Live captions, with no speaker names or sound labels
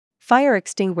Fire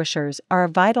extinguishers are a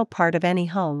vital part of any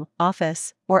home,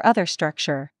 office, or other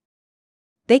structure.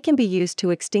 They can be used to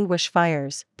extinguish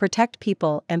fires, protect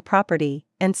people and property,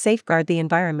 and safeguard the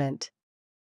environment.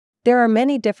 There are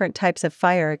many different types of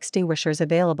fire extinguishers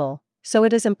available, so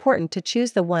it is important to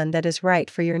choose the one that is right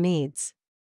for your needs.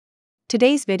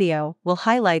 Today's video will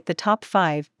highlight the top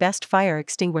 5 best fire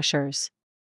extinguishers.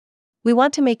 We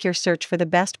want to make your search for the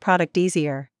best product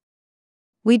easier.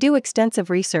 We do extensive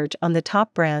research on the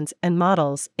top brands and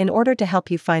models in order to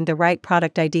help you find the right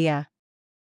product idea.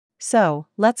 So,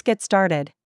 let's get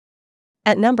started.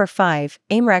 At number 5,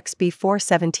 Aimrex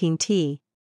B417T.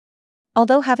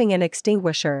 Although having an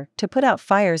extinguisher to put out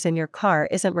fires in your car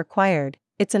isn't required,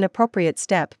 it's an appropriate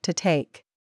step to take.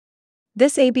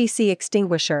 This ABC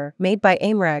extinguisher made by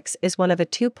Aimrex is one of a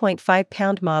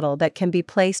 2.5-pound model that can be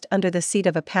placed under the seat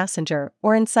of a passenger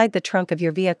or inside the trunk of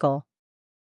your vehicle.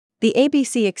 The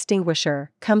ABC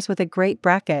extinguisher comes with a great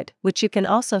bracket which you can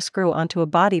also screw onto a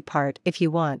body part if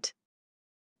you want.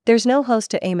 There's no hose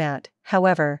to aim at,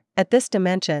 however, at this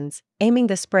dimensions, aiming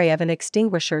the spray of an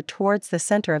extinguisher towards the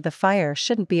center of the fire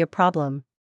shouldn't be a problem.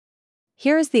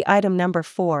 Here is the item number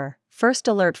 4, First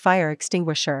Alert Fire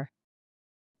Extinguisher.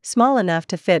 Small enough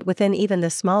to fit within even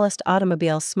the smallest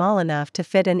automobiles, small enough to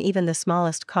fit in even the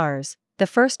smallest cars. The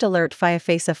First Alert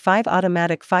FireFace 5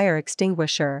 automatic fire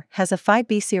extinguisher has a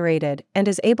 5BC rated and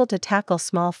is able to tackle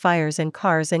small fires in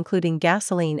cars including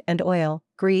gasoline and oil,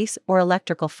 grease, or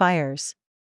electrical fires.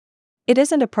 It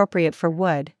isn't appropriate for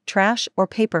wood, trash, or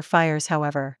paper fires,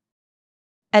 however.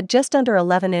 At just under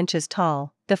 11 inches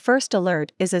tall, the First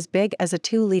Alert is as big as a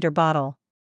 2-liter bottle.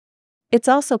 It's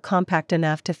also compact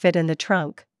enough to fit in the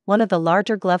trunk, one of the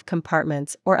larger glove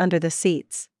compartments, or under the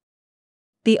seats.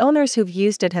 The owners who've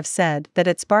used it have said that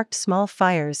it sparked small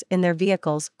fires in their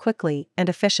vehicles quickly and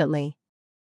efficiently.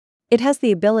 It has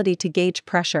the ability to gauge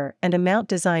pressure and a mount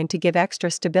designed to give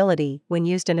extra stability when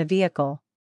used in a vehicle.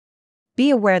 Be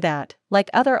aware that,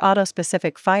 like other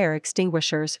auto-specific fire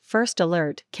extinguishers, First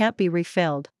Alert can't be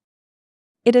refilled.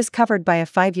 It is covered by a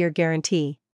 5-year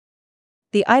guarantee.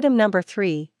 The item number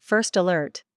 3, First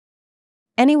Alert.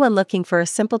 Anyone looking for a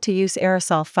simple-to-use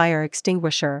aerosol fire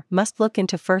extinguisher must look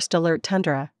into First Alert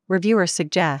Tundra, reviewers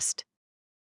suggest.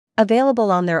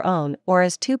 Available on their own or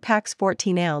as 2-packs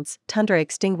 14-ounce, Tundra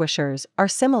extinguishers are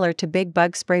similar to big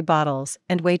bug spray bottles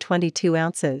and weigh 22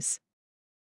 ounces.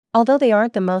 Although they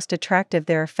aren't the most attractive,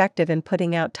 they're effective in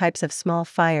putting out types of small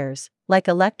fires, like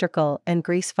electrical and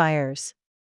grease fires.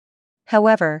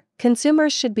 However,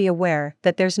 consumers should be aware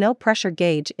that there's no pressure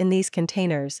gauge in these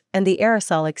containers and the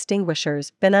aerosol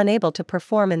extinguishers been unable to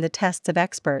perform in the tests of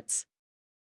experts.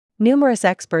 Numerous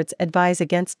experts advise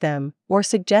against them or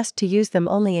suggest to use them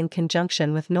only in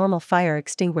conjunction with normal fire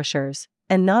extinguishers,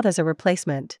 and not as a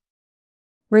replacement.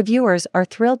 Reviewers are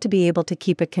thrilled to be able to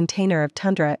keep a container of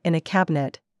Tundra in a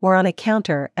cabinet or on a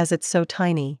counter as it's so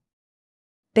tiny.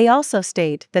 They also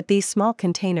state that these small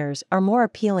containers are more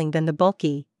appealing than the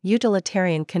bulky,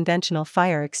 utilitarian conventional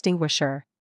fire extinguisher.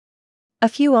 A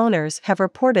few owners have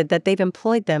reported that they've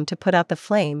employed them to put out the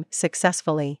flame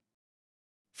successfully.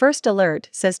 First Alert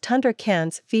says Tundra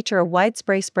cans feature a wide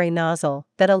spray nozzle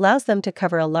that allows them to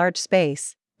cover a large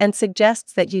space, and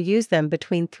suggests that you use them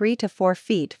between 3 to 4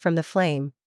 feet from the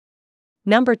flame.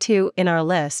 Number 2 in our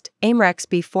list, Aimrex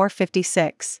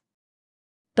B456.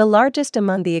 The largest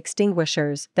among the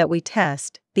extinguishers that we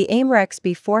test, the Aimrex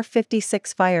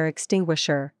B456 fire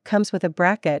extinguisher comes with a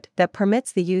bracket that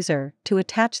permits the user to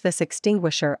attach this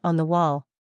extinguisher on the wall.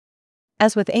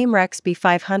 As with Aimrex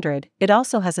B500, it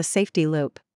also has a safety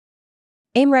loop.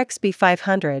 Aimrex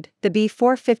B500, the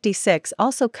B456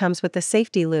 also comes with the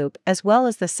safety loop as well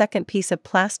as the second piece of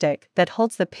plastic that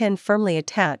holds the pin firmly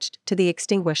attached to the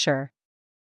extinguisher.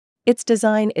 Its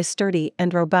design is sturdy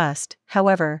and robust,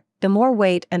 however, the more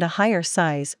weight and a higher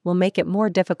size will make it more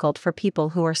difficult for people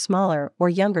who are smaller or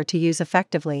younger to use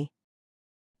effectively.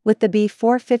 With the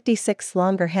B456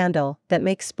 longer handle that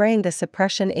makes spraying the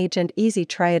suppression agent easy,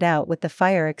 try it out with the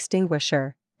fire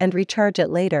extinguisher, and recharge it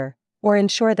later, or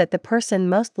ensure that the person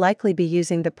most likely be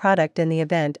using the product in the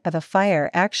event of a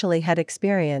fire actually had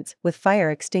experience with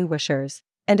fire extinguishers,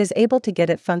 and is able to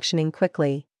get it functioning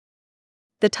quickly.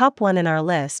 The top one in our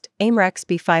list, Aimrex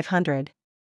B500.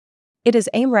 It is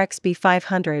Aimrex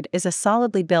B500 is a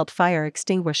solidly built fire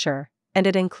extinguisher, and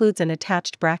it includes an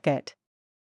attached bracket.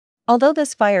 Although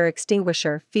this fire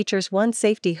extinguisher features one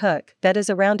safety hook that is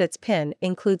around its pin,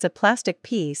 includes a plastic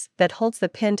piece that holds the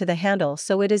pin to the handle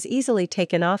so it is easily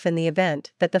taken off in the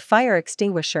event that the fire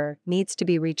extinguisher needs to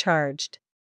be recharged.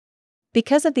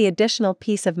 Because of the additional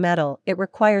piece of metal, it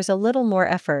requires a little more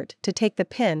effort to take the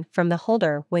pin from the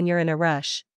holder when you're in a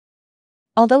rush.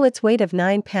 Although its weight of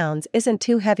 9 pounds isn't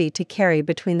too heavy to carry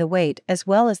between the weight as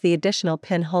well as the additional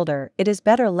pin holder, it is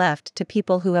better left to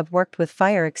people who have worked with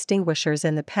fire extinguishers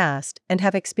in the past and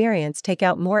have experience take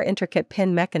out more intricate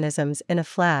pin mechanisms in a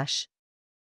flash.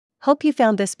 Hope you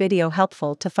found this video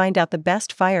helpful to find out the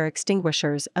best fire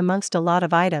extinguishers amongst a lot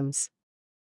of items.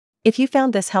 If you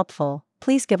found this helpful,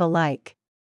 please give a like.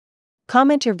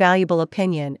 Comment your valuable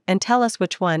opinion and tell us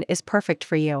which one is perfect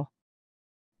for you.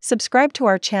 Subscribe to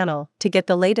our channel to get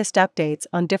the latest updates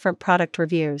on different product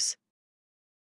reviews.